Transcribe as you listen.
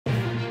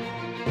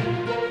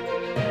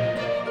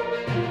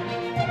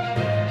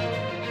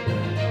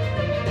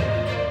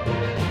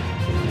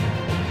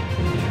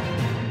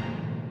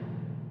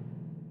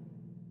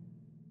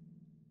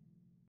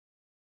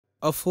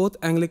A fourth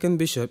Anglican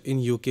bishop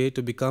in UK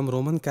to become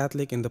Roman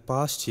Catholic in the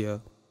past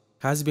year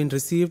has been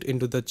received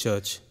into the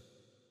church.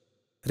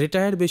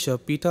 Retired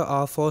Bishop Peter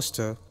R.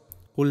 Foster,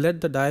 who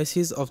led the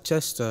Diocese of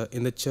Chester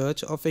in the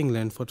Church of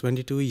England for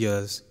 22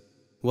 years,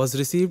 was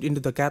received into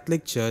the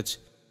Catholic Church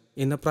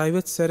in a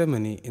private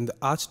ceremony in the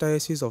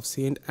Archdiocese of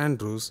St.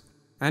 Andrews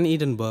and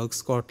Edinburgh,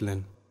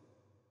 Scotland.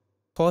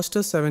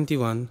 Foster,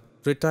 71,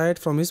 retired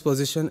from his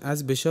position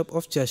as Bishop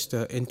of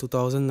Chester in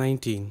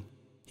 2019.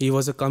 He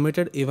was a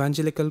committed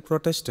evangelical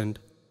Protestant.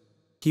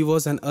 He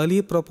was an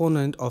early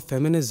proponent of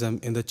feminism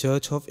in the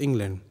Church of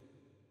England.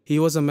 He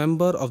was a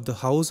member of the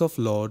House of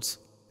Lords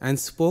and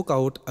spoke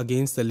out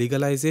against the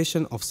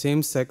legalization of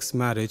same-sex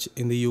marriage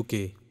in the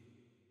UK.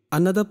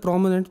 Another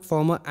prominent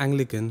former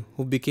Anglican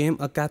who became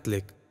a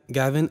Catholic,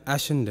 Gavin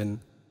Ashenden,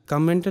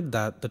 commented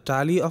that the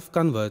tally of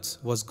converts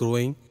was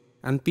growing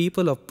and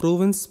people of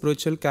proven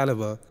spiritual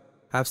caliber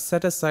have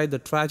set aside the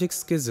tragic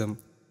schism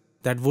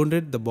that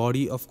wounded the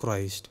body of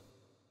Christ.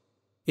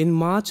 In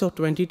March of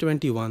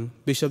 2021,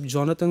 Bishop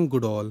Jonathan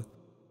Goodall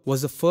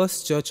was the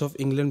first Church of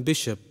England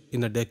bishop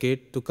in a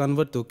decade to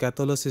convert to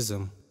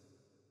Catholicism.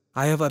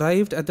 I have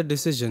arrived at the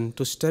decision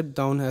to step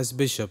down as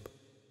bishop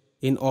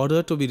in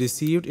order to be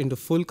received into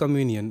full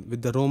communion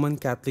with the Roman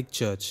Catholic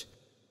Church.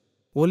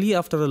 Only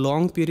after a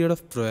long period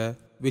of prayer,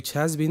 which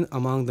has been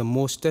among the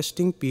most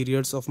testing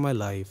periods of my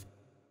life,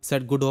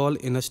 said Goodall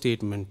in a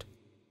statement.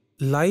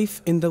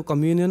 Life in the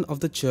communion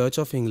of the Church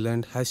of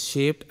England has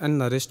shaped and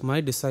nourished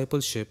my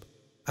discipleship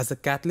as a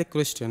Catholic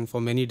Christian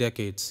for many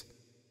decades.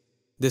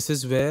 This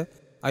is where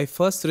I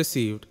first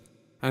received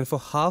and for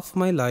half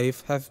my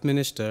life have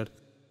ministered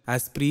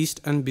as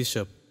priest and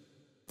bishop,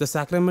 the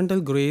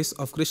sacramental grace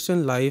of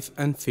Christian life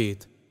and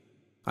faith.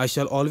 I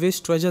shall always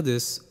treasure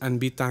this and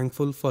be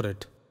thankful for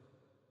it.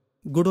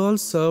 Goodall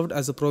served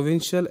as a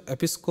provincial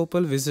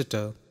episcopal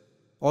visitor,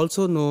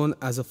 also known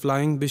as a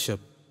flying bishop,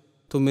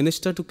 to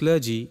minister to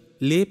clergy,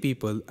 lay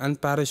people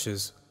and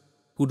parishes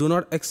who do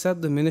not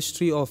accept the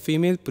ministry of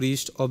female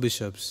priests or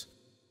bishops.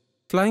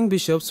 Flying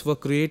bishops were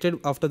created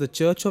after the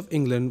Church of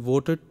England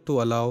voted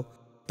to allow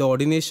the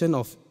ordination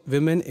of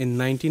women in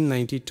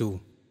 1992.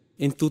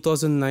 In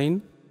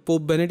 2009,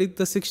 Pope Benedict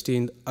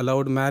XVI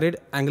allowed married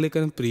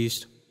Anglican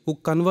priests who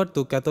convert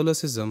to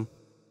Catholicism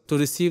to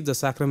receive the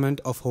sacrament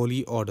of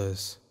holy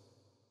orders.